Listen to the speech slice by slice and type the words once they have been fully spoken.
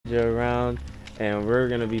around, and we're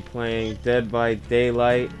gonna be playing Dead by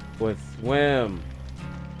Daylight with Swim.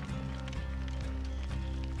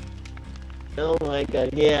 Oh my god,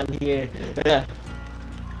 yeah, I'm here. Shut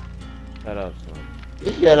up,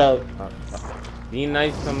 Swim. Shut up. Be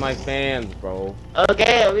nice to my fans, bro.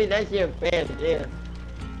 Okay, I'll be nice to your fans, yeah.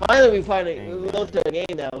 Finally, we go to a game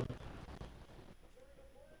now.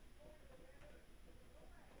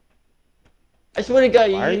 I swear to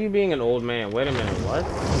God, Why are you being an old man? Wait a minute, what?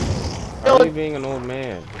 Why No, are you being an old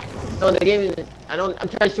man? No, the game is. I'm trying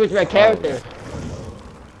to switch my character.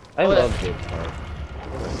 I love this part.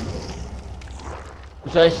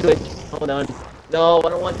 I'm trying to switch. Hold on. No, I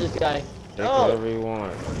don't want this guy. Take No. whatever you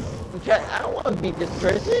want. I don't want to beat this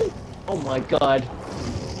person. Oh my God.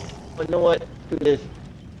 But you know what? Do this.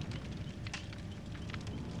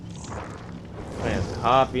 Man's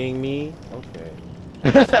copying me? Okay.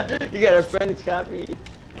 You got a friend's copy.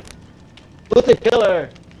 Who's the killer?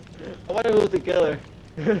 I wonder who's the killer.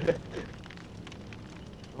 I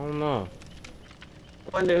don't know. I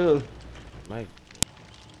wonder who. Mike.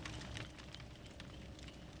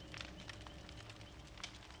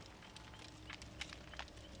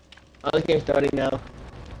 Oh, this game's starting now.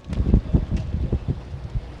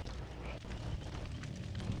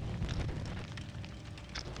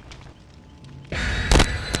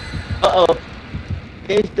 Uh-oh.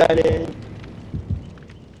 Game's starting.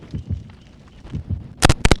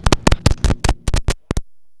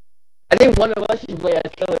 I think one of us should play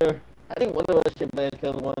as killer. I think one of us should play as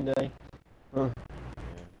killer one day. Huh.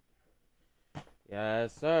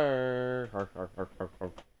 Yes, sir. I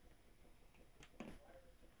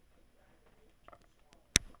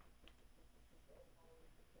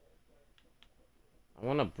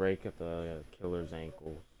want to break at the killer's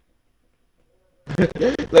ankles.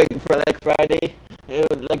 like Friday,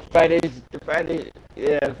 like Fridays,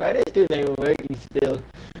 yeah, Fridays too. They were working still.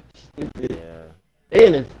 Stupid. Yeah. They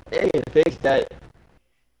didn't fix that.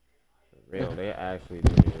 For real, they actually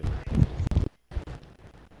did.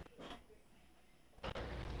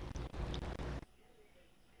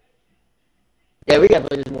 Yeah, we gotta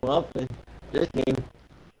play this more often. This game.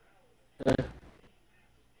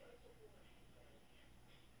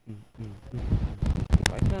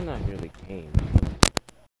 Why can I not hear the game?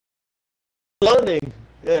 Loading.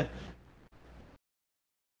 Yeah.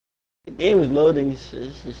 The game is loading. It's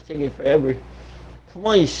just taking forever. Come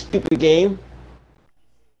on, you stupid game.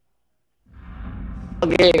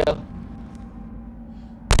 Okay, there you go.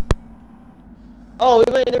 Oh,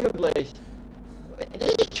 we went a different place. Wait,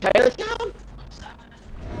 is this Chinatown?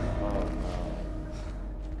 Oh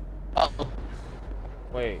no. Uh-oh.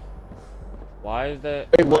 Wait. Why is that?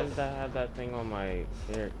 Wait, why what? does that have that thing on my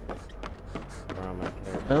character? Or on my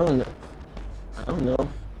character? I don't know. I don't know.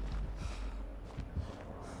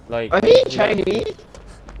 Like. Are they in Chinese?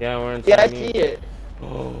 Yeah, we're in Yeah, I Chinese. see it.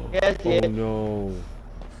 Oh. Yeah, I see Oh it. no.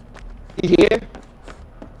 He's here?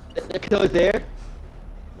 The killer's there?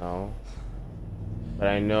 No. But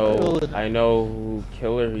I know who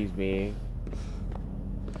killer he's being.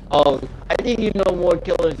 Oh, I think you know more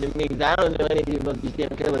killers than me, 'cause I don't know anything about these damn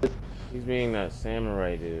killers. He's being that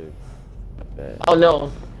samurai dude. I bet. Oh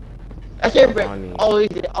no. That's your friend. Ani. Oh, he's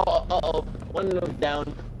there. Oh, uh-oh. One of them's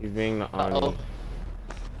down. He's being the Ani. Uh-oh.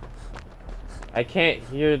 I can't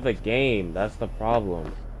hear the game. That's the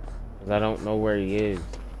problem. Because I don't know where he is.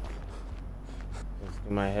 It's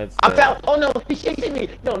in my headset. I found. Oh no, he's chasing me.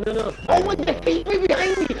 No, no, no. Oh my God, he's right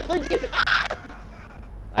behind me. Let's get. Ah!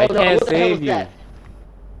 I Oh, no, can't what the hell save was you. that?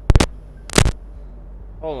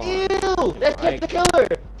 Hold on. Ew! That's just the killer.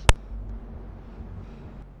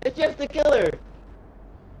 It's just the killer.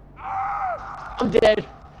 I'm dead.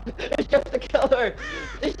 It's just the killer.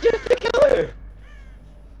 It's just the killer.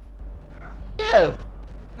 Yeah.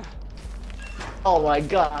 Oh my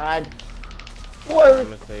God. I'm What?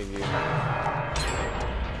 gonna save you.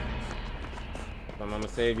 I'm gonna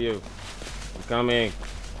save you. I'm coming.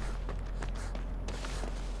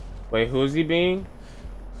 Wait, who's he being?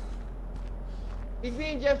 He's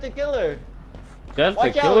being Jeff the killer. Jeff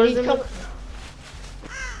Watch the out, killer's he's in coming.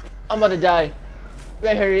 I'm about to die. You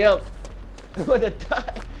better hurry up. I'm about to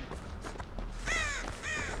die.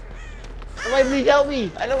 Somebody please help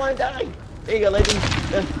me. I don't want to die. There you go, lady.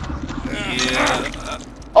 Yeah.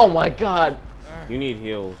 Oh my God. You need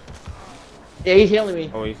heals. Yeah, he's healing me.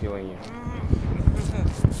 Oh, he's healing you.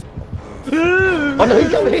 Oh no,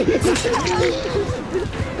 he's coming.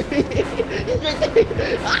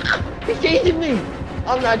 He's chasing me.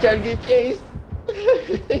 I'm not trying to get chased.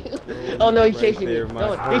 Oh no, he's chasing me.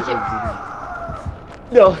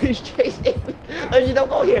 No, he's chasing me. I just don't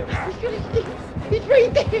go here. He's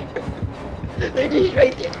right there. They're just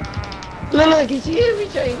right there. Look, you see him?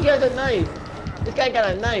 He has a knife. This guy got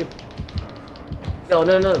a knife. No,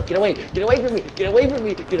 get away from me, get away from me, get away from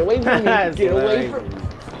me, get away from me.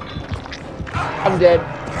 I'm dead.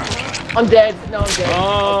 I'm dead. No, I'm dead.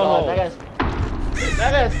 Oh, God,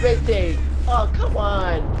 I gotta spectate. Oh, come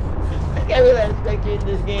on. I can't really spectate in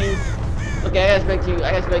this game. Okay, I gotta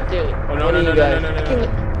spectate. Oh, no.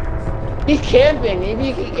 He's camping. If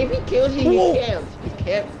he kills you, he camps. He's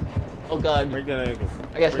camp. Oh, God. Break that ankle.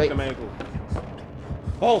 I gotta break the ankle.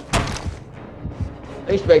 Oh!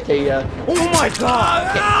 Let me spectate ya. Oh my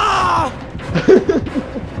God!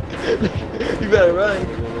 You better run.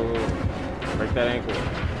 Break that ankle.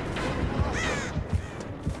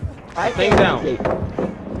 Thing down.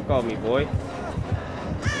 Call me, boy.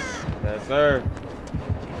 Yes, sir.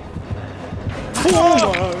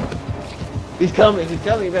 Oh. He's coming, you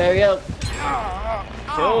better hurry up.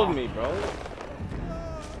 Killed me, bro.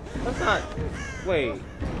 That's not. Wait.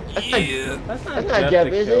 That's not Jeff,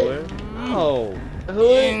 is it? No. Who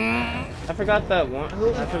is? I forgot that one.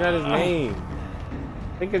 I forgot his name.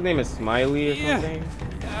 I think his name is Smiley or something.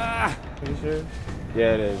 Pretty sure.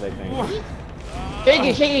 Yeah, it is, I think.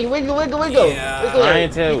 Shake it, wiggle. I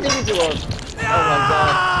ain't too. Oh my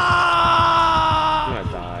God. I'm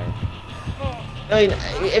gonna die. I mean,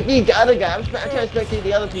 if he's the other guy, I'm trying to spectate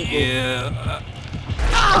the other people.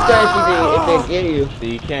 I'm trying to see if they get you. So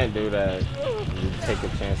you can't do that. You take a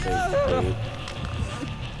chance to escape.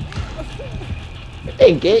 If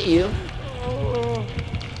they get you.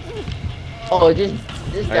 Oh, this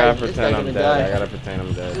I guy's gotta pretend I'm dead. die. I gotta pretend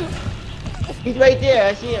I'm dead. He's right there.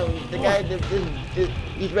 I see him. The guy,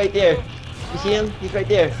 he's right there. You see him? He's right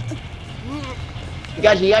there. You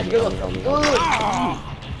got you. Go. Go.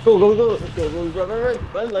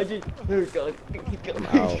 Run, legend. I'm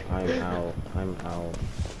out.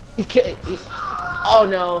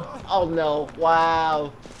 Oh no.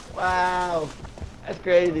 Wow. That's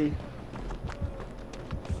crazy.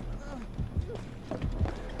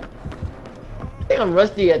 I think I'm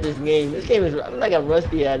rusty at this game. I'm like I'm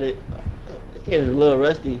rusty at it. This game is a little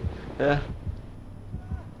rusty. Yeah.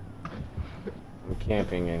 I'm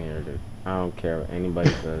camping in here, dude. I don't care what anybody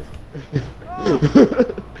says.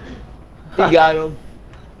 He got him.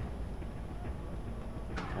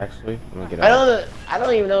 Actually, I'm gonna get out. I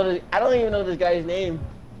don't even know this guy's name.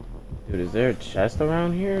 Dude, is there a chest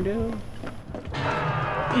around here, dude?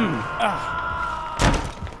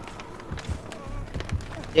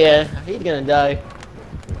 Yeah, he's gonna die.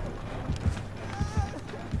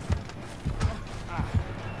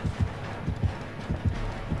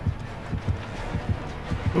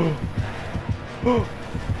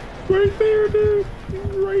 Right there, dude.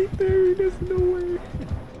 He's right there. There's no way.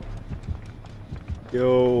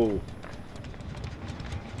 Yo.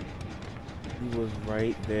 He was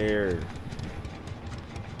right there.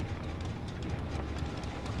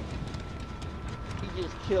 He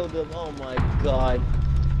just killed him. Oh my God.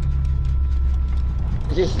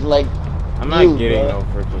 Just like. I'm not getting no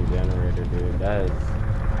freaking generator, dude. That is.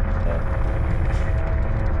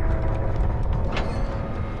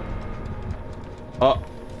 Oh,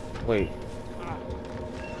 wait.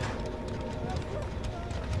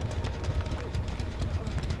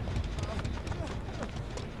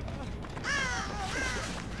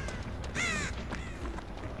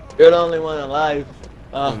 You're the only one alive.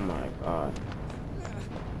 Oh my God.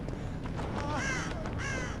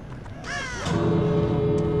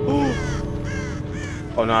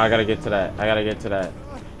 Oh no, I gotta get to that.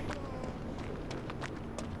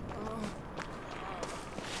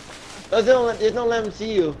 There's no let him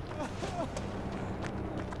see you.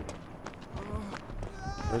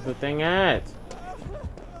 Where's the thing at?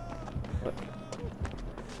 What?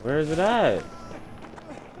 Where is it at?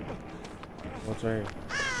 What's right here?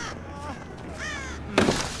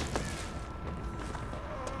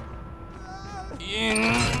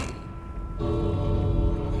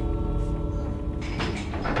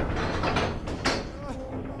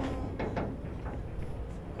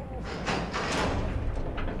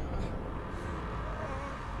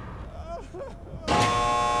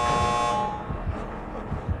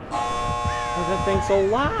 Why is that thing so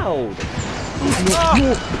loud?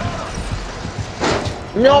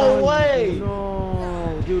 No way!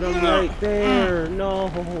 No, dude, I'm right there. No.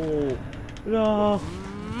 No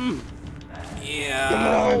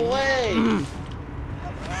way!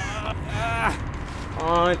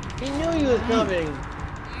 He knew he was coming.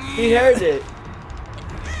 He heard it.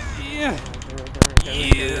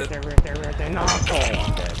 No, I'm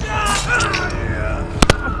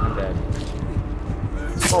dead.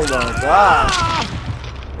 Oh my God!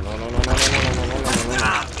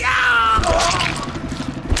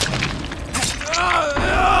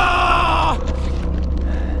 No.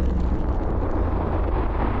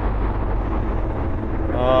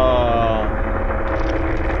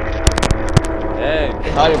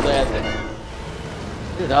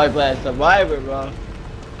 It's hard playing Survivor, bro.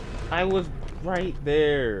 I was right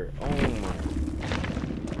there. Oh my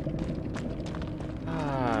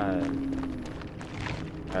god.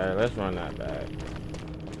 Alright, let's run that back.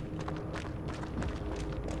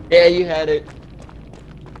 Yeah, you had it.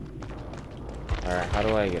 Alright, how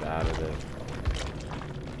do I get out of this?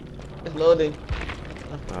 It's loading.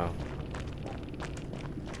 Oh.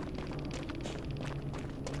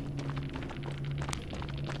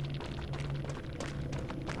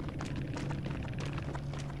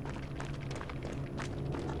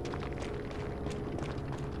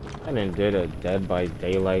 I didn't did a Dead by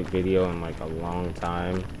Daylight video in like a long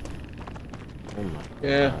time. Oh my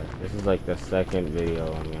god. This is like the second video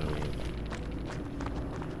I'm gonna make.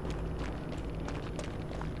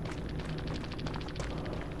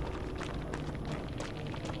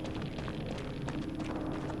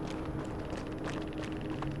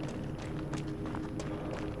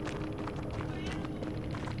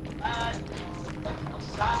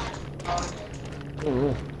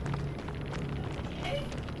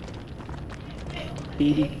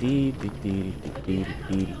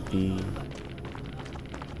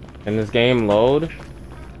 Can this game load?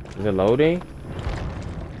 Is it loading?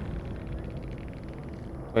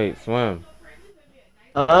 Wait, Swim.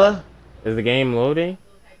 Is the game loading?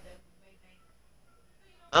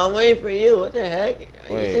 I'm waiting for you. What the heck? Wait.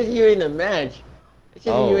 It says you're in the match. It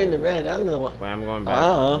says you're in the match. I don't know what. Wait, I'm going back.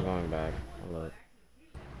 I'm going back. Look.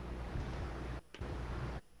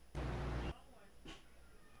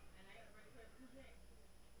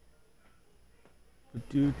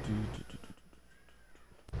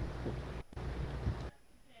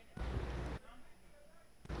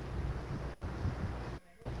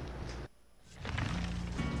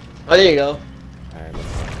 Oh, there you go. Alright,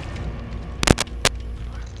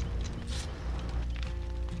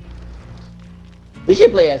 we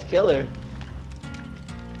should play as killer.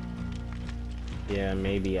 yeah,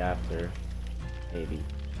 maybe after. Maybe.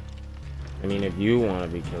 I mean, if you want to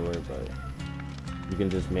be killer, but you can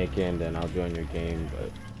just make it and then I'll join your game, but...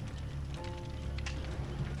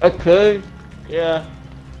 I could. Yeah.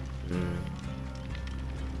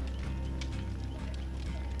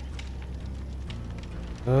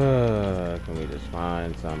 Can we just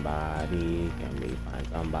find somebody? Can we find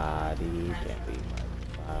somebody? Can we find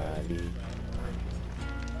somebody?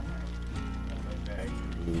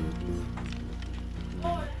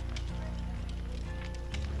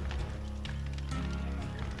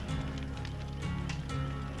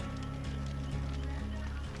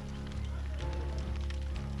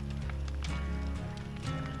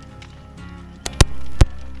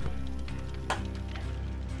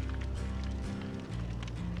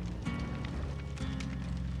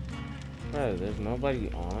 Bro, there's nobody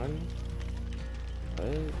on?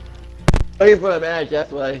 What? Waiting for a match, that's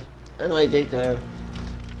why. I don't know why it takes time.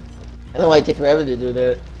 I don't know why it takes forever to do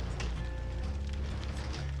that.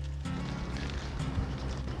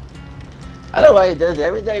 I don't know why it does it.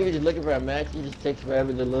 Every time you're just looking for a match, it just takes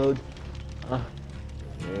forever to load. Yeah,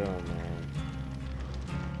 man.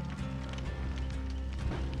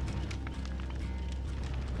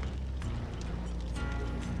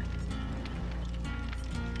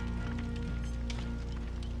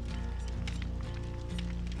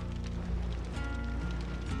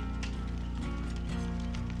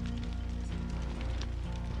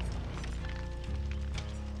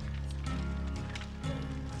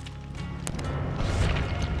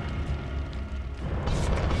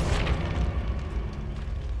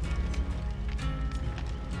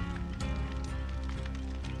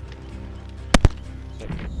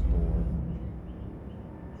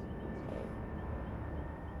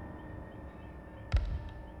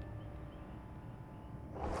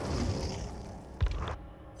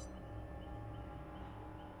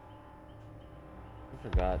 I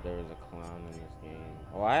forgot there was a clown in this game.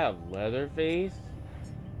 Oh, I have Leatherface?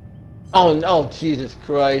 Oh no, Jesus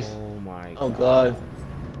Christ. Oh my god. Oh god.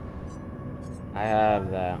 I have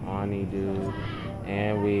that Ani dude.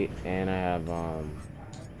 And I have what's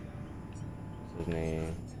his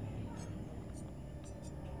name?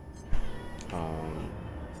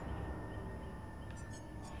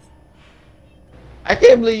 I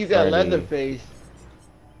can't believe you got Freddy. Leatherface.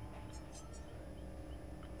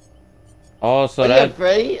 Oh, so Oh, you that got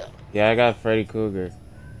Freddy? yeah, I got Freddy Krueger.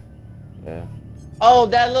 Yeah. Oh,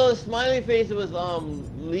 that little smiley face was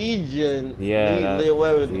Legion. Yeah,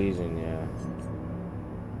 whatever. Legion, yeah.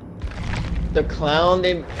 The clown,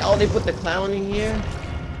 they put the clown in here?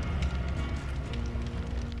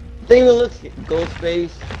 I think it looks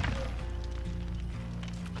Ghostface.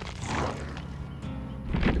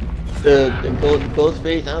 The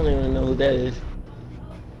Ghostface, I don't even know who that is.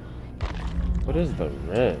 What is the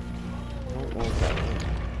rift? I don't want that rift.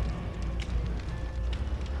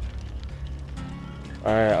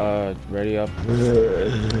 Alright, ready up.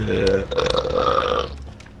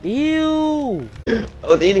 Ew!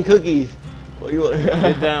 Oh, they're eating cookies. What you want?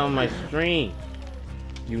 Get that on my stream.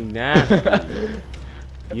 You nasty.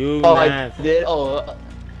 You Oh, nasty. I did? Oh.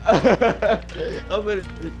 I'm in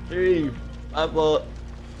the stream. My fault.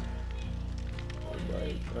 Oh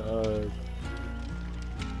my god.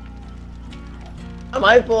 Not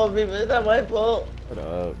my fault, people. It's not my fault. What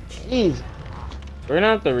up? Jeez. We're gonna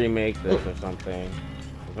have to remake this or something.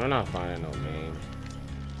 We're not finding no name.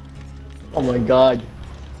 Oh my god.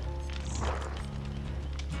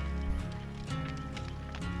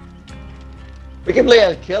 We can play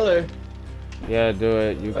as killer. Yeah, do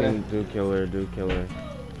it. You can do killer, do killer.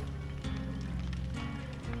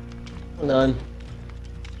 Hold on.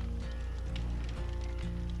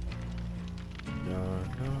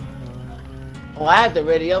 Oh, I have to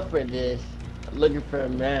ready up for this. I'm looking for a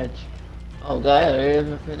match. Oh god, I have to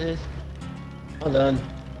ready up for this. Hold on.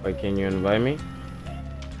 Wait, can you invite me?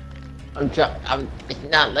 It's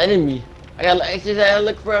not letting me. It's just I gotta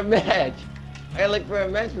look for a match. I gotta look for a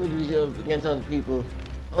match with you against other people.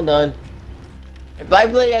 Hold on. If I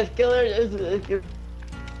play as killer, it's good.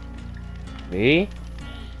 Me?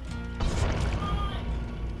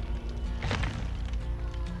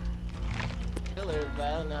 Killer, but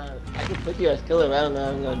I don't know. I can put you as killer, but I don't know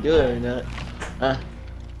if I'm gonna do it or not. Huh?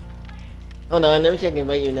 Hold on, let me check and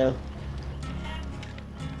invite you now.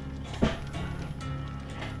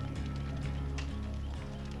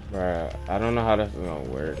 Bruh, I don't know how this is gonna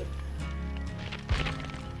work.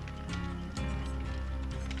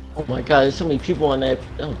 Oh my god, there's so many people on that.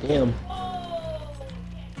 Oh damn.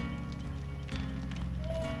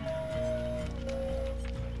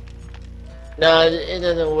 No, it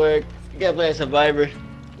doesn't work. You gotta play as survivor. It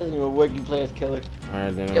doesn't even work, you play as killer.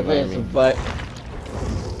 Alright, then You gotta play as invite me.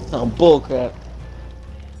 survivor. Some bullcrap.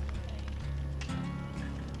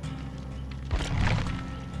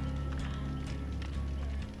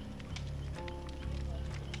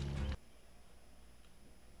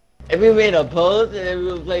 If we made a post and then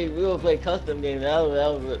we will play custom games.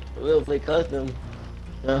 We'll play custom.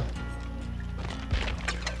 No.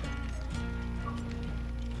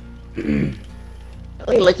 I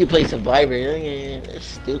don't even let you play Survivor. It's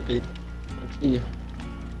stupid.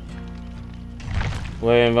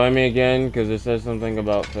 Wait, invite me again, because it says something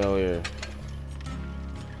about failure.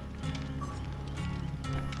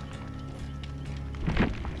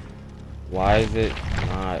 Why is it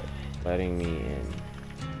not letting me in?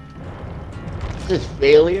 This is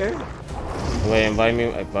failure? Wait, invite me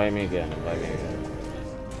again, invite me again.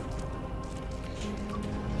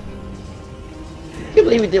 I can't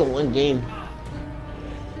believe we did one game.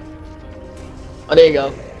 Oh, there you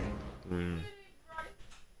go.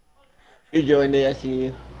 You joined it, I see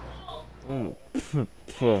you.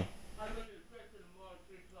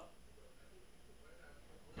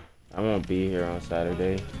 I won't be here on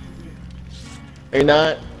Saturday. Are you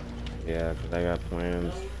not? Yeah, because I got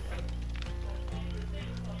plans.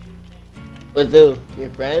 With who? Your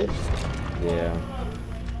friends? Yeah.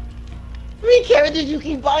 How many characters you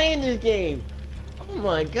keep buying this game? Oh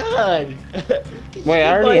my god. Wait,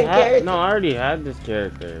 I already had this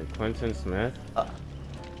character, Quentin Smith.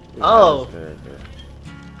 Oh. Character.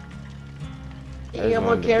 You got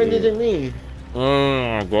more characters than me.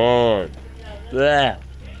 Oh my god. Yeah.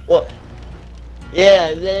 What?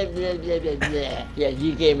 Yeah, blah, blah, blah, blah, blah. Yeah,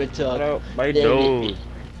 you came and talk. My nose.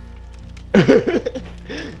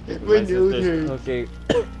 My nose hurts.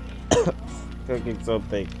 Cooking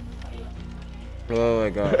something. Oh my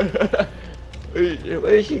god.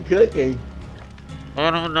 What is she cooking? I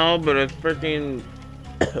don't know, but it's freaking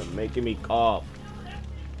making me cough.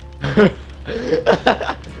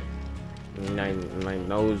 My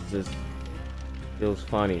nose just feels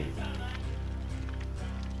funny.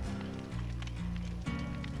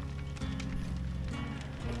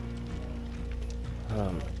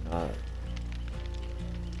 Oh my god.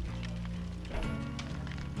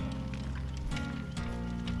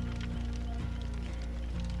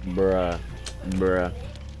 Bruh.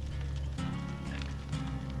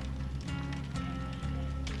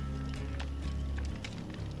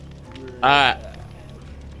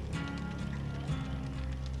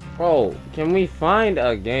 Bro, can we find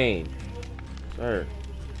a game? Sir.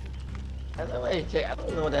 I don't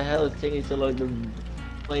know what the hell is taking so long to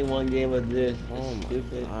play one game of this. Oh my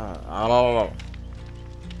Stupid. god. I don't know.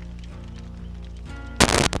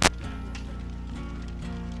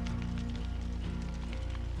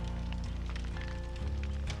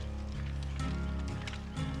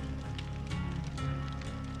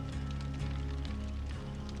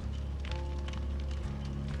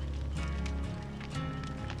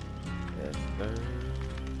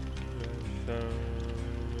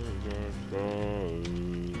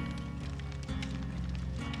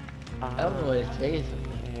 I don't know what it tastes.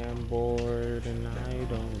 I am bored and I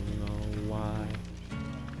don't know why.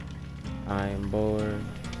 I am bored.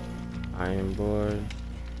 I am bored.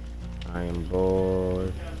 I am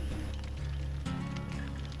bored.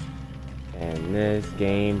 And this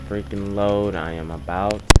game freaking load. I am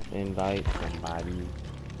about to invite somebody.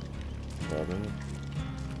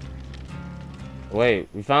 Wait,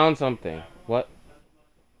 we found something. What?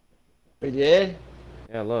 We did?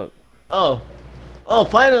 Yeah, look. Oh. Oh,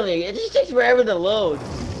 finally. It just takes forever to load.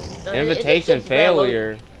 Invitation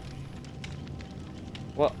failure.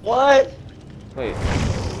 What? What? Wait.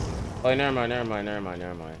 Oh, never mind.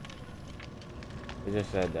 It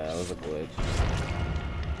just said that. It was a glitch.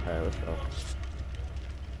 Alright, let's go.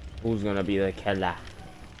 Who's gonna be the killer?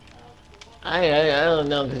 I don't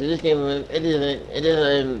know, because this game, it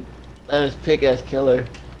doesn't let us pick as killer.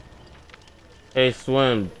 Hey,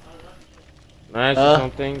 Swim. Can I ask you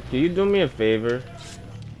something? Can you do me a favor?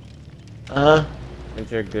 Since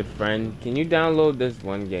you're a good friend, can you download this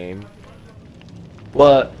one game?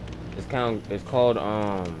 What? It's called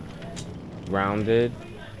Grounded.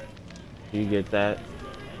 Do you get that?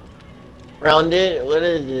 Grounded? What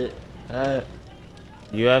is it?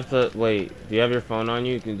 You have to wait. Do you have your phone on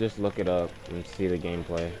you? You can just look it up and see the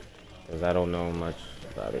gameplay. Because I don't know much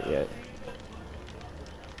about it yet.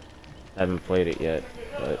 I haven't played it yet,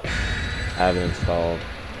 but I haven't installed.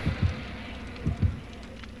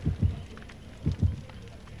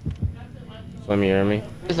 So let me hear me.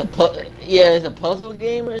 It's it's a puzzle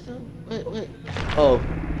game or something. What? Oh.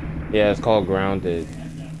 Yeah, it's called Grounded.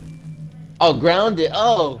 Oh, Grounded.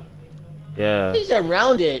 Oh. Yeah. These are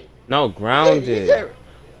rounded. No, Grounded.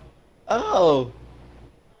 Oh.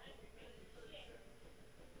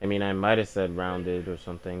 I mean, I might have said rounded or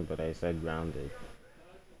something, but I said grounded.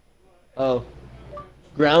 Oh.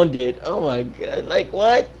 Grounded. Oh my god. Like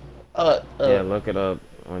what? Yeah, look it up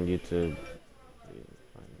on YouTube.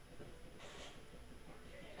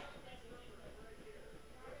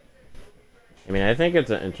 I mean, I think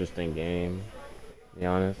it's an interesting game, to be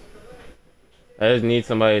honest. I just need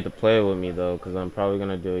somebody to play with me, though, because I'm probably going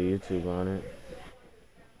to do a YouTube on it.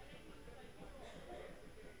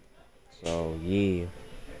 So, yeah.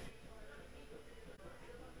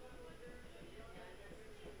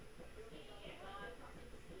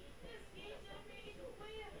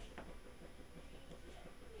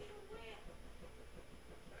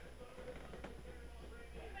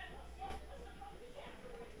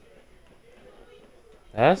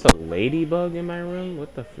 That's a ladybug in my room?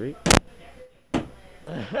 What the freak?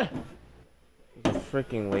 There's a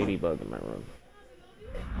freaking ladybug in my room.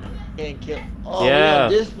 Can't kill. Oh, yeah.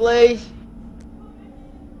 We got this place.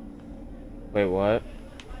 Wait, what?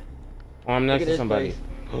 Oh, I'm next to somebody.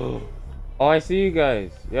 Oh, I see you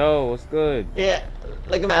guys. Yo, what's good? Yeah,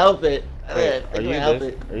 look at my outfit. Wait, are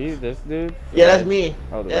you this dude? Yeah, that's me.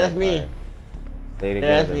 Oh, yeah, that's me. Right. Stay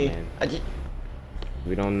together, Yeah, that's me. Man.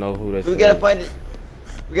 We don't know who this is. We gotta find it.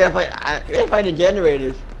 We gotta find the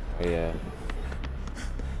generators. Oh yeah.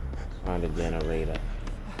 Let's find a generator.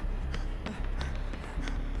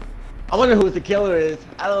 I wonder who the killer is.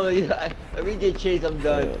 I don't know. If we get chased, I'm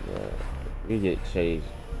done. Yeah. We get chased.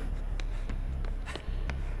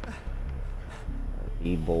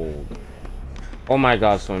 Be bold. Oh my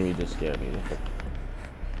god, Swim, you just scared me. Where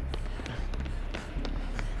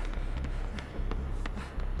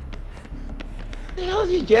the hell are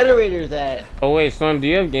these generators at? Oh wait, Swim, do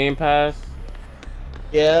you have Game Pass?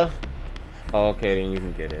 Yeah. Oh, okay, then you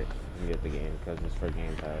can get it. You can get the game because it's for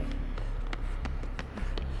Game Pass.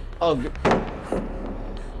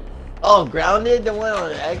 Oh, Grounded, the one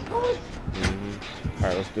on Xbox? Mm-hmm.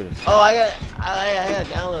 Alright, let's do this. Oh, I gotta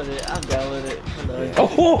download it. I'll download it. Yeah.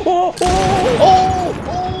 Oh!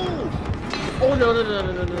 Oh, no.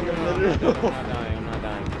 I'm not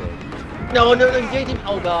dying today. No, Jason.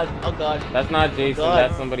 Oh god. That's not Jason,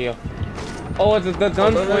 that's somebody else. Oh, it's the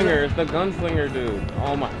gunslinger. It's the gunslinger dude.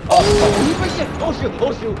 Oh my. Oh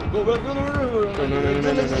shoot. Go run. No.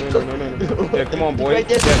 Yeah, come on, boy. Right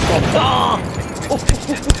there. Yeah, come on.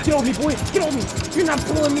 Get on me, boy. Get on me. You're not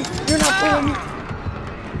pulling me. You're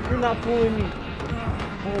not pulling me.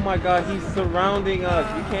 Oh my god, he's surrounding us.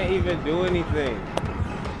 We can't even do anything.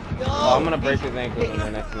 No, Oh, I'm gonna break his ankles in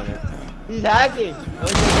the next minute. He's hacking. No.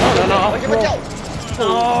 No. Get out.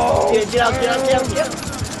 Oh,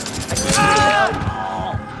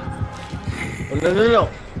 no.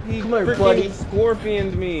 He Come here, freaking buddy.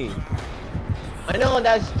 scorpioned me. I know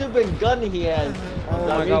that stupid gun he has. Oh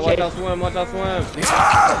my god, watch out swim.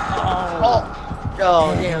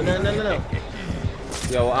 Oh, damn, no.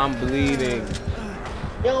 Yo, I'm bleeding.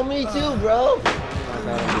 Yo, me too, bro.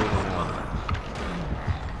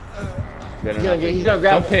 He's gonna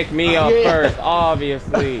grab. Don't pick me up first,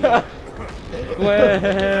 obviously. Well,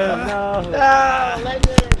 no. No,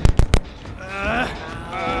 legend.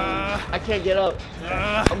 I can't get up.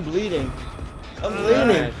 I'm bleeding. I'm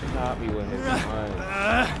bleeding. Stop me with his mind.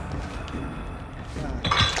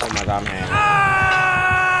 Oh my god, man.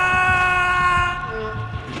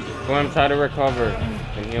 Swim, try to recover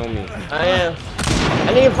and heal me. I am.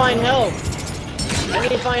 I need to find help. I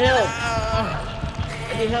need to find help.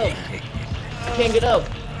 I need help. I can't get up.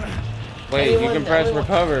 Wait, you can press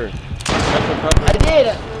recover. Press recover. I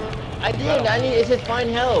did. I need. It says find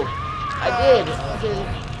help. I did.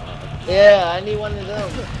 Yeah, I need one of them.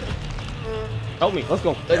 Help me. Let's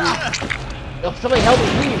go. Oh, somebody help me,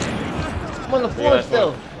 please. I'm on the floor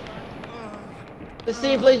still. The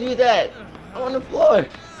same place you was at. I'm on the floor.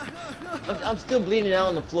 I'm still bleeding out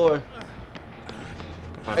on the floor.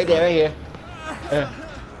 Right there, right here.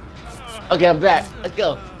 Okay, I'm back. Let's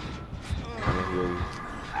go.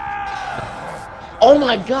 Oh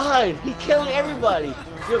my god, he's killing everybody.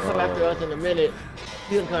 He'll come after us in a minute.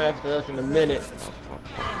 He'll come after us in a minute.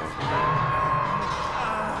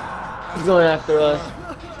 He's going after us.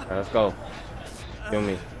 Alright, let's go. Kill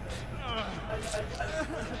me.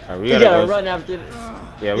 Alright, we gotta run after.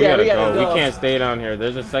 Yeah, we gotta go. We can't stay down here.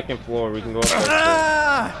 There's a second floor. We can go up there.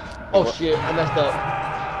 Oh shit, I messed up.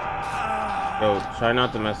 Yo, try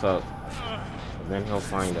not to mess up. Then he'll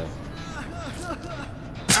find us.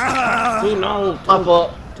 Dude, no. My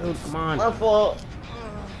fault. Dude, come on. My fault.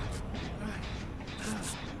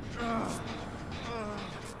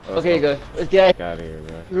 Okay, good. Let's get out of here,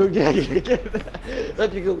 bro.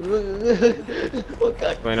 Let's go. Oh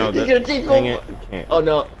god. Wait, no, he's gonna take dang it. You can't. Oh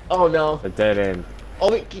no. Oh no. A dead end. Oh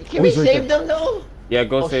wait, can we save them though? Yeah,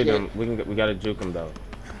 go save them. We gotta juke them though.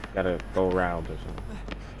 Gotta go around or something.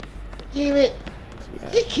 Damn it.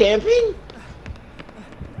 Is he camping?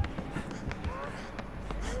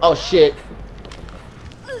 Oh shit.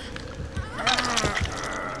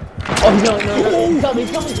 Oh no. Come me.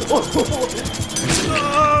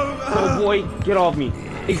 Oh boy, get off me.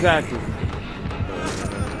 Exactly.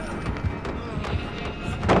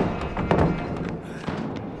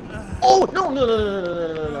 Oh no.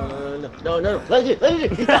 Legend.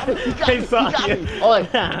 He got me. He got me. Oh,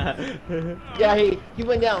 yeah, he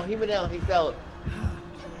went down. He fell.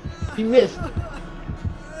 He missed.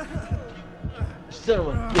 Son of a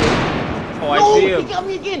bitch. Oh, I see him. He got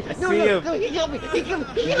me again. I see him. He got me.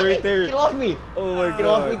 He's right there. Get off me. Oh my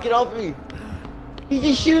god. Get off me. He's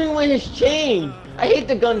just shooting with his chain. I hate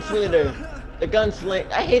the gunslinger.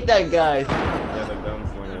 I hate that guy. Yeah, the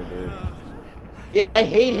gunslinger, dude. Yeah, I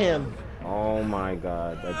hate him. Oh my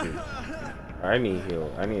god, that dude. I need heal.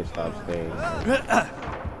 I need to stop staying.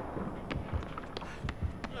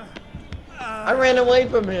 I ran away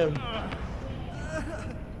from him.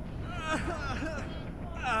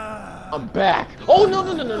 I'm back. Oh no.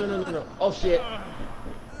 Oh shit.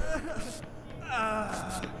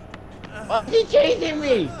 He's chasing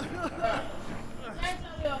me.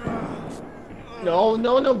 No.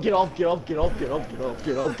 Get off.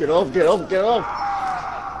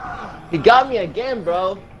 He got me again,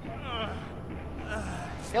 bro.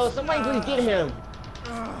 Yo, somebody please get him.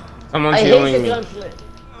 Someone's healing me. Gunslit.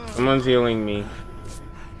 Someone's healing me.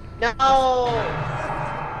 No.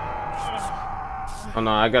 Oh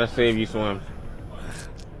no, I gotta save you, Swim.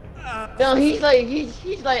 No, he's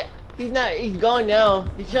gone now.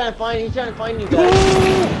 He's trying to find you guys.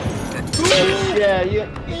 Yeah.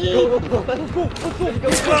 Go.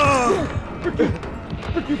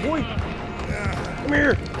 Fricky boy. Come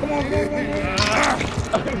here. Come on.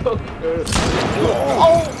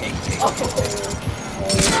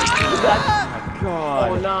 God.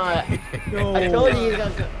 Oh, not. No. I told you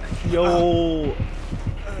got to. Yo.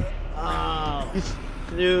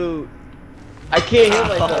 Dude. I can't heal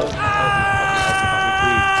myself.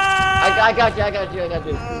 I got you. I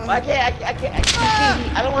can't.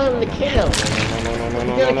 I don't want him to kill.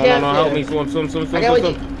 No. Help me, Swim.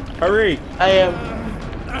 Hurry. I am.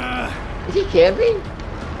 Is he camping?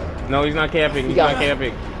 No, he's not camping. He's not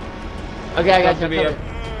camping. Okay, I got you.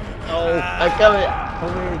 I'm coming.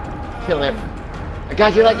 Kill him. I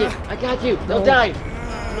got you, Legend. I got you. Don't die.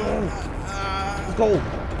 No. Let's go.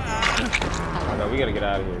 No, we gotta get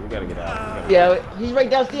out of here. Yeah, he's right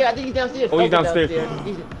downstairs. I think he's downstairs. Oh, he's downstairs.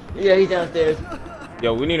 Yeah, he's downstairs.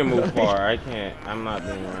 Yo, we need to move far. I can't. I'm not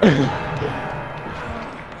being around.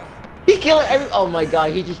 He's killing every. Oh my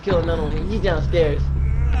god, he's just killing another one. He's downstairs.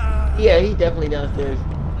 Yeah, he's definitely downstairs.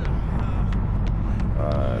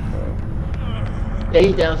 Yeah,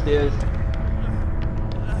 he's downstairs.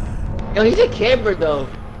 Yo, he's a camper though.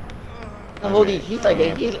 Holy, he's like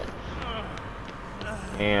he's.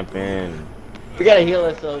 Camping. We gotta heal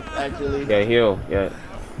ourselves, actually. Yeah, heal. Yeah.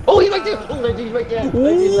 Oh, he's right there. Oh, he's right there. He's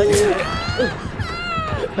right there.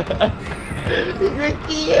 He's right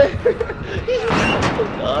there. Oh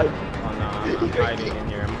God. Oh no, I'm hiding in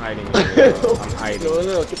here. I'm hiding in here. Bro. I'm hiding.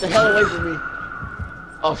 No, get the hell away from me.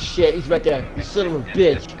 Oh shit, he's right there. You son of a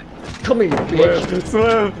bitch. Come here, you bitch.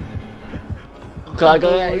 Swim. God, go,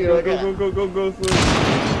 Go, swim.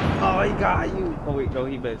 Oh, he got you. Oh wait, no,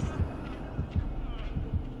 he missed.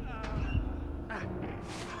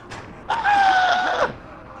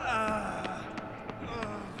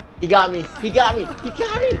 He got me. He got me. He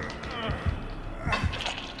got me.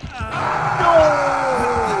 No.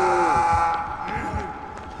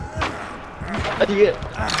 How'd you get?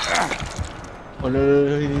 Oh no.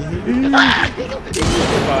 Goodbye.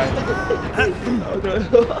 Oh no.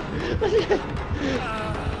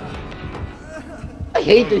 I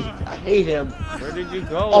hate this. I hate him. Where did you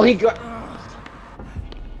go? Oh, he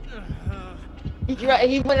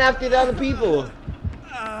went after the other people.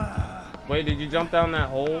 Wait, did you jump down that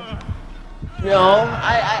hole? No,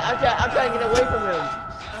 I'm trying to get away from him.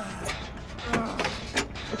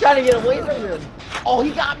 I'm trying to get away from him. Oh,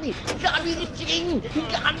 he got me. He got me, this thing. He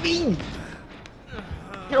got me.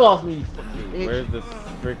 Get off me, you fucking bitch. Where's the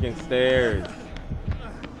freaking stairs?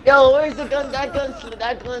 Yo, where's the gun? That gun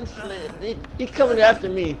slid. He's coming after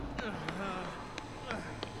me.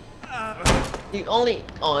 He only.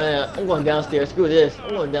 Oh yeah, I'm going downstairs. Screw this.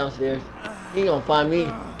 I'm going downstairs. He gonna find me.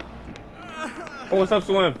 Oh, what's up,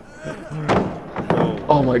 Swim?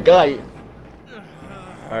 Oh my God.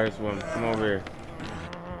 Alright, Swim, come over here.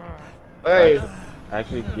 Alright.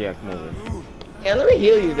 Actually, yeah, come over here. Yeah, let me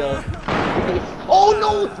heal you though. Oh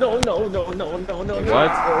no!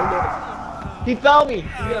 What? No. He found me.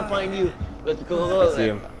 He's gonna find you. Let's go. I see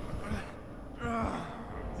him.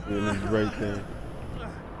 See him, he's right there.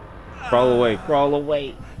 Crawl away, crawl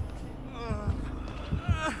away.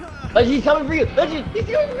 Legend, he's coming for you. Legend, he's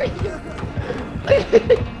coming for you.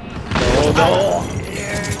 No.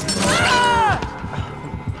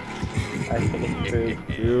 I hate this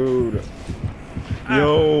dude.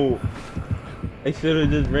 Yo. I should have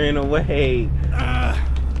just ran away. Oh.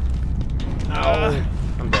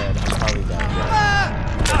 I'm dead. I'm probably dead.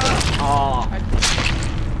 Oh.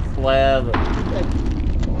 Slab.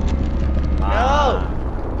 No.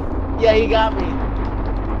 Yeah, he got me.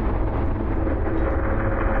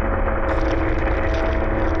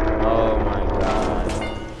 Oh my God.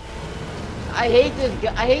 I hate this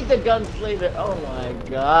guy. I hate the gunslinger. Oh my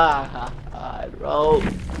God, bro.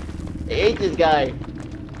 I hate this guy.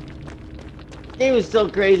 This game is so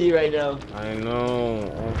crazy right now. I know.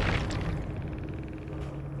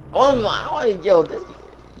 Oh my, yo,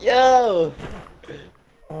 yo.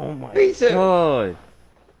 Oh my Reason. God.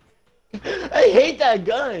 I hate that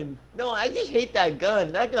gun. No, I just hate that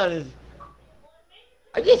gun. That gun is.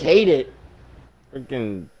 I just hate it.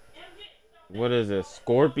 Freaking. What is it?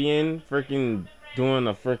 Scorpion? Freaking doing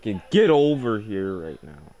a freaking get over here right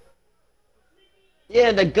now.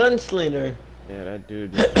 Yeah, the gunslinger. Yeah, that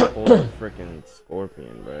dude just pulled a freaking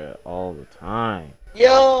scorpion, bro, all the time.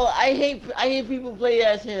 Yo, I hate people play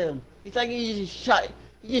as him. It's like he just shot.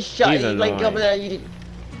 He's like coming at you.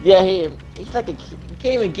 Yeah, he's like you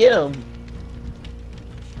can't even get him.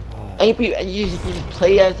 Oh. I hate people. You just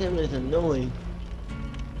play as him. It's annoying.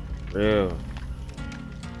 Real.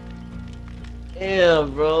 Yeah,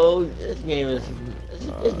 bro. This game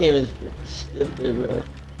is stupid, bro.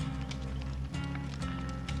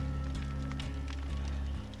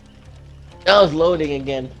 That was loading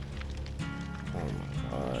again. Oh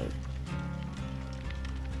my God.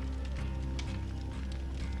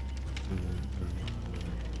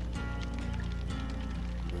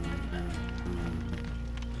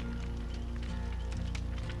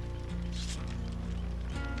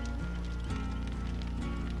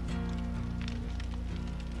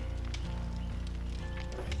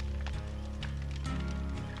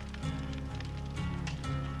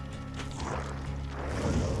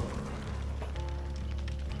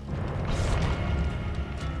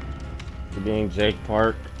 Being Jake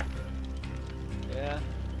Park. Yeah.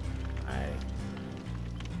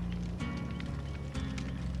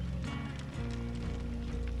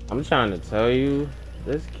 I'm trying to tell you,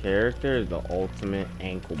 this character is the ultimate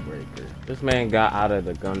ankle breaker. This man got out of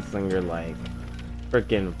the gunslinger like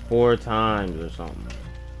freaking 4 times or something.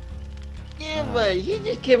 Yeah, but he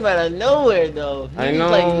just came out of nowhere though. I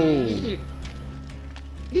know.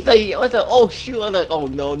 He's like, what's the, oh shoot, I'm like, oh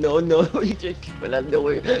no, he just came out of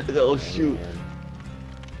nowhere, oh shoot. Man.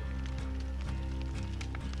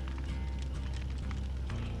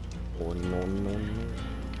 Oh no no no.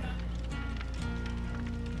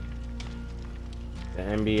 The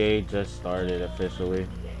NBA just started officially.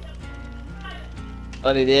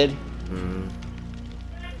 Oh, they did? Mm-hmm.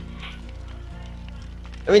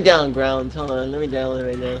 Let me down grounds. Hold on, let me download it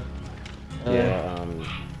right now. Yeah,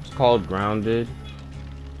 it's called Grounded.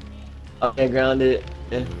 Okay, grounded.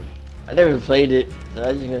 Yeah. Mm-hmm. I never played it, so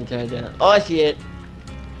I'm just gonna turn it down. Oh, I see it.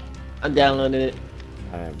 I'm downloading it.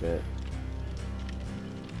 I bet.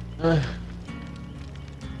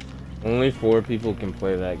 Only 4 people can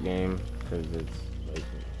play that game because it's like.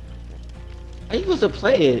 How you supposed to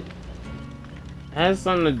play it? It has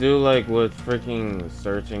something to do like with freaking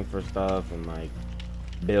searching for stuff and like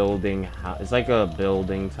building. It's like a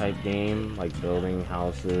building type game, like building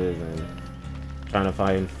houses and trying to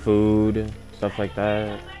find food, stuff like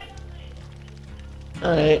that.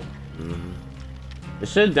 All right. Mm-hmm. It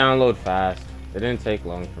should download fast. It didn't take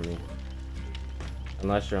long for me.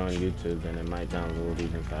 Unless you're on YouTube, then it might download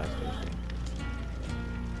even faster.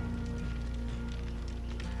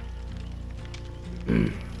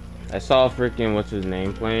 I saw freaking what's his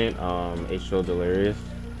name playing, H.O. Delirious.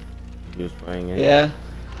 He was playing it. Yeah.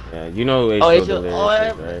 Yeah, you know Oh, H.O.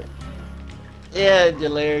 Delirious, right? Yeah,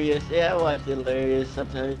 Delirious. Yeah, I watch Delirious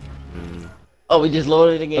sometimes. Mm. Oh, we just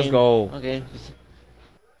loaded the game. Let's go. Okay.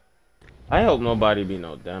 I hope nobody be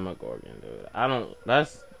no Demogorgon, dude. I don't like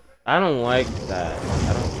that.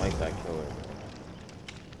 I don't like that killer.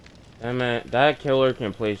 That man, that killer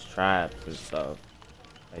can place traps and stuff,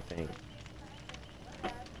 I think.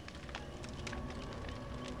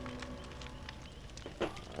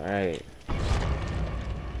 Alright.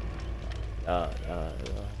 Oh,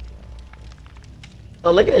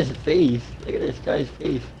 look at his face. Look at this guy's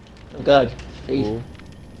face. Oh God, his face. Ooh.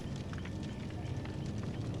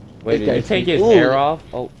 Wait, This did you guy's take face. his Ooh. hair off?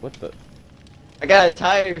 Oh, what the? I got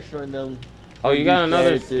tires from them. Oh, you got these another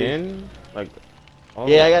characters. skin? Like, oh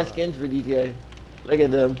Yeah, my I got God. skins for these guys. Look at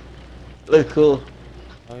them. Look cool.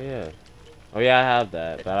 Oh yeah. Oh yeah, I have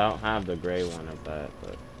that, but I don't have the gray one of that.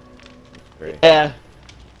 But it's great. Yeah.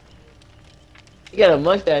 He got a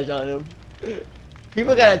mustache on him.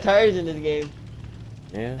 People got tires in this game.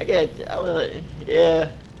 Yeah. Yeah.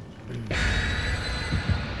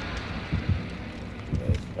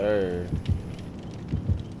 Yes, sir.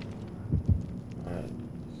 Alright.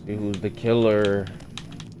 See who's the killer.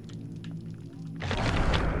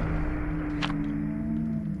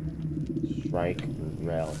 Strike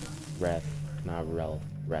Ref. Not Rel.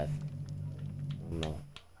 Ref. Oh no.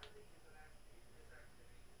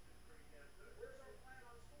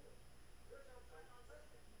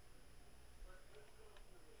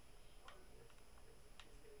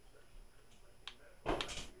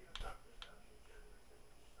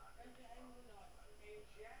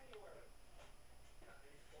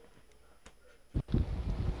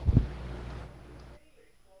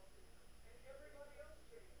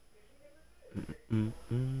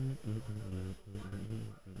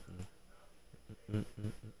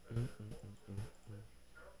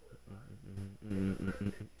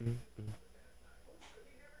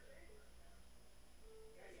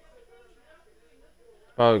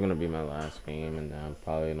 Probably gonna be my last game, and then I'm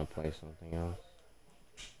probably gonna play something else.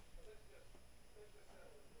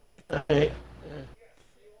 Alright.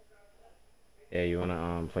 Yeah, you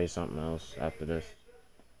wanna play something else after this?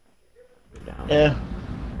 Down. Yeah.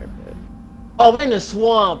 Right, Oh, we're in the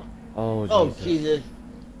swamp. oh, Oh, Jesus. Jesus.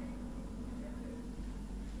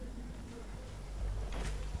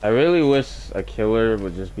 I really wish a killer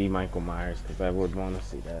would just be Michael Myers, because I would want to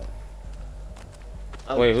see that.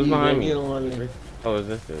 Oh, Wait, who's geez, behind man, me? you don't want me. Oh, is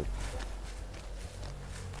this dude?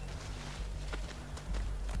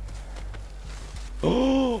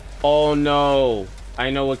 Oh no! I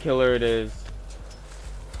know what killer it is.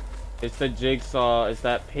 It's the Jigsaw. It's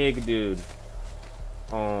that pig dude.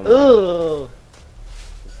 Ugh.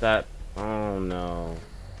 It's that. Oh no.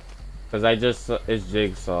 Cause I just it's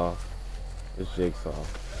Jigsaw. It's Jigsaw.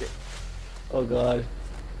 Oh God.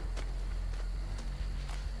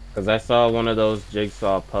 Cause I saw one of those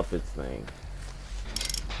Jigsaw puppets thing.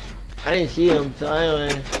 I didn't see him, so I don't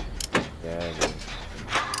know. Yeah. Dude.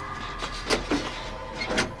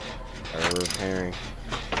 They're repairing.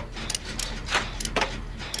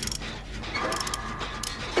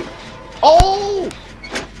 Oh!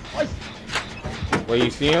 What? Wait, you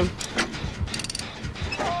see him?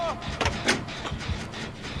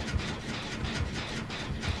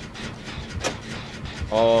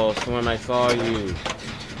 Oh, Swim, I saw you.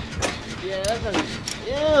 Yeah, that's a.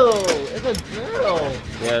 Ew! It's a girl!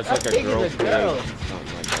 Yeah, it's That like a pig girl is a girl. pig.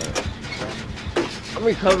 Something like that. I'm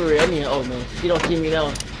recovering. I mean, oh no. She don't see me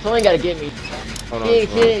now. Someone gotta get me. Hold on, She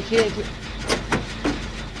Swim. ain't.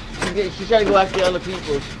 she's trying to go after other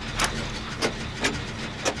people.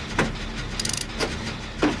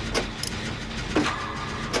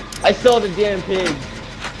 I saw the damn pig.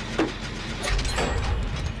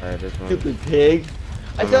 Alright, this one. Stupid pig.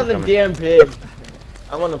 I saw the damn pig.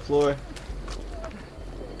 I'm on the floor.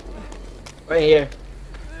 Right here.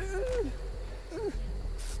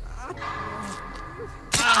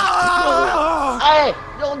 Hey!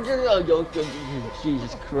 Don't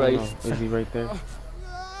Jesus Christ. Oh, no. Is he right there?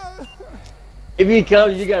 If he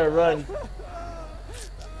comes, you gotta run.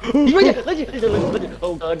 He's right there!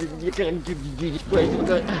 Oh God, Jesus Christ. Oh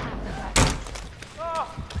God.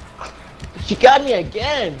 She got me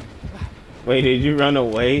again! Wait, did you run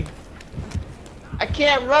away? I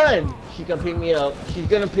can't run! She's gonna pick me up. She's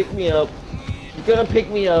gonna pick me up. She's gonna pick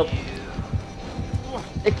me up.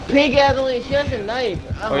 The pig Adeline, she has a knife.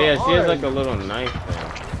 Oh yeah, she has like a little knife there.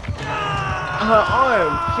 Her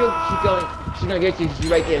arm. She's gonna get you. She's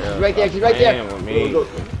right there. She's right there. She's right there. With me. Go.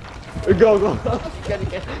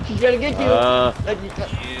 She's gonna get you.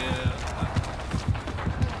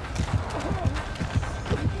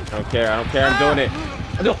 I don't care, I'm doing it.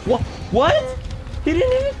 What? She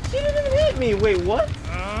didn't even hit me. Wait, what?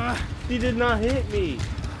 She did not hit me.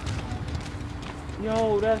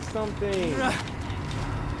 Yo, that's something.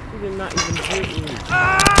 She did not even hit me.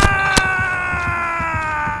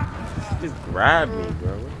 She just grabbed me,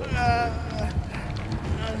 bro. What the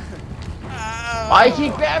Why is she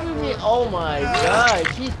grabbing me? Oh my God,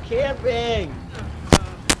 she's camping.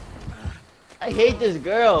 I hate this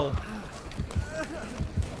girl.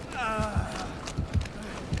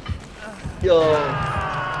 Yo,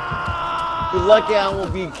 you're lucky I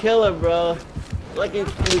won't be killer, bro. Lucky I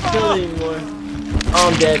won't be killer anymore. Oh,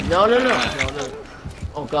 I'm dead. No.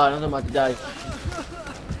 Oh God, I'm about to die.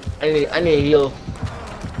 I need a heal.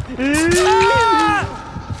 I'm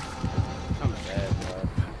dead, bro.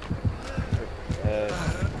 Dead.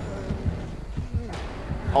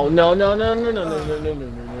 Oh no.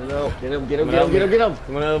 Get him.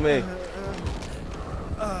 Come on, help me.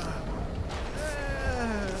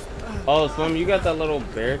 Oh, Slim, you got that little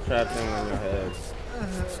bear trap thing on your head.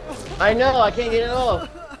 I know, I can't get it off.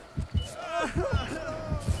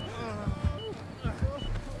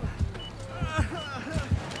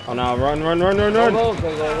 Oh no, run. Go.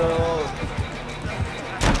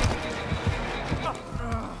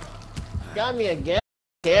 Got me again.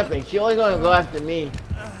 Camping. She always gonna go after me.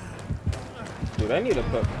 Dude, I need to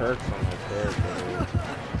put perks on my character, dude.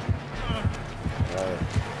 Right.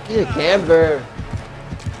 She's a camper.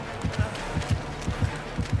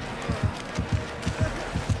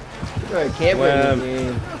 You're a camper.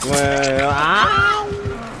 Well, ow!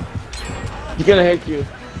 She's gonna hit you.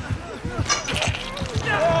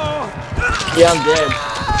 Yeah, I'm dead.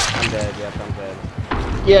 I'm dead, yep, I'm dead.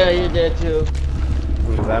 Yeah, you're dead too.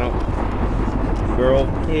 Because I don't... Girl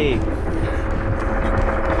pig.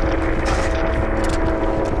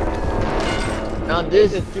 Now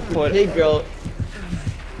this is stupid pig girl.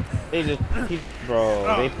 They just keep...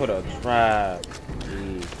 Bro, they put a trap.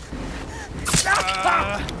 Jeez.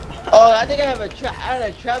 Oh, I think I have a trap. I had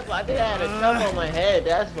a trap on my head.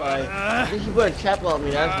 That's why. I think she put a trap on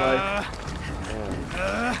me. That's why.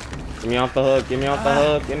 Get me off the hook. Get me off the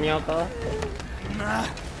hook.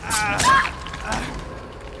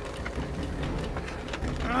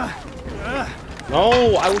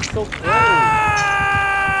 No, I was so close.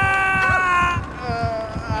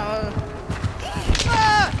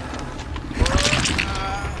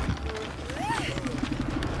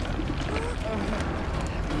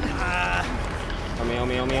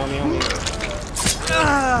 Help me.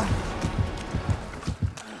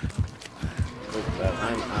 Look at that.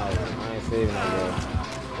 I'm out. I ain't saving that girl.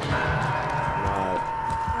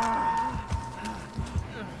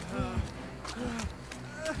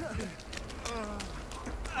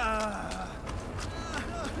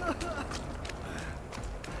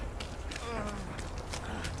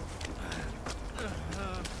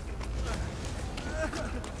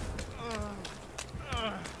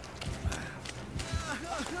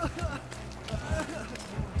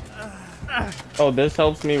 Oh, this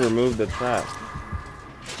helps me remove the trap.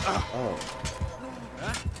 Oh.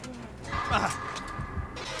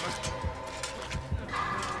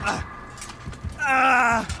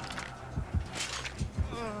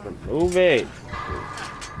 Remove it.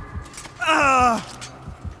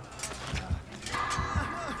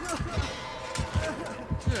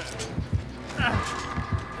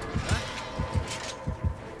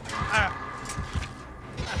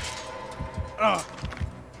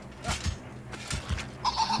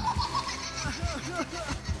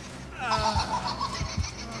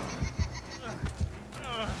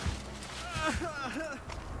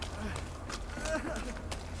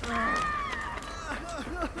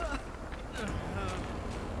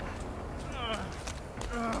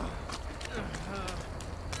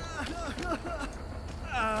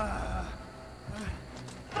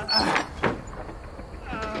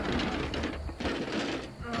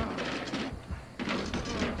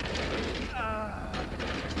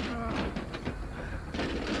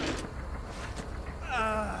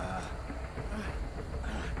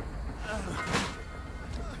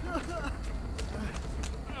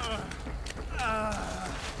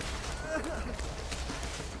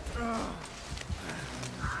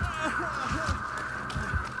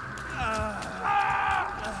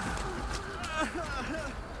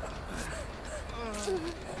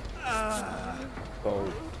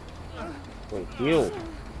 Go. Wait, heal.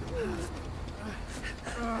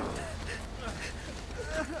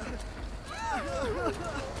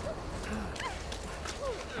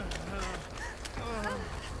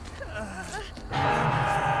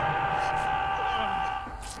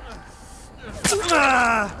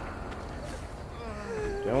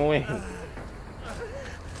 Doing.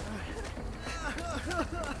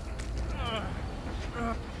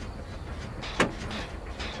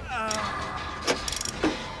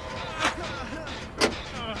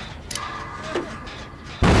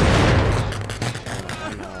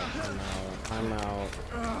 I'm out.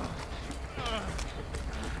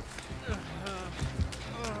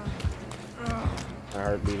 My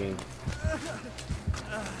heart beating.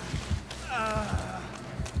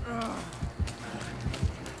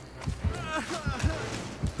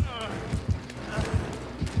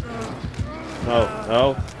 No,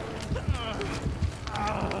 no.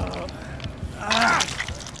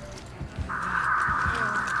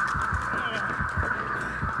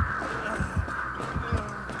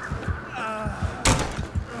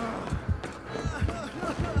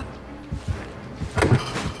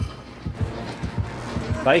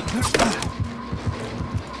 Bye.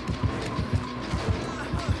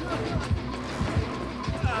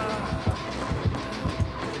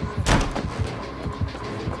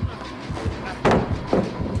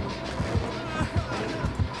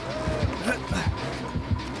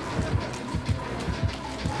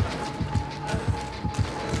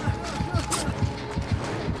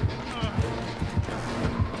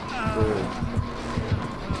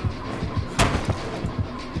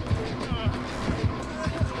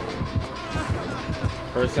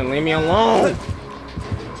 Person, leave me alone!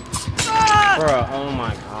 Bruh, oh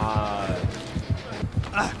my god.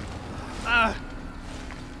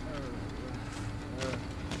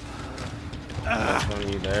 That's one of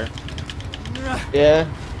you there? Yeah.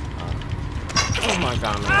 Oh my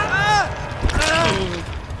god, man.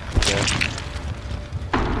 Okay.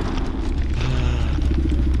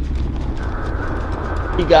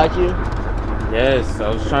 He got you? Yes, I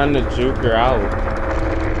was trying to juke her out.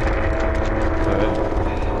 But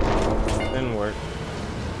it didn't work.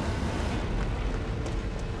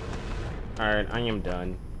 Alright, I am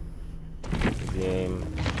done. Good game.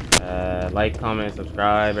 Like, comment,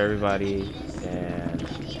 subscribe, everybody. And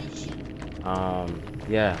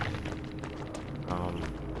yeah.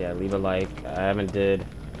 Yeah, leave a like. I haven't did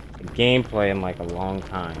a gameplay in like a long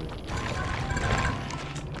time.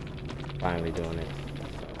 Finally doing it.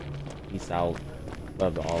 Peace out.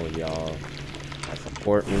 Love to all of y'all that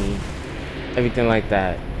support me. Everything like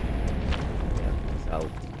that. Yeah, peace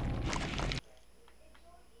out.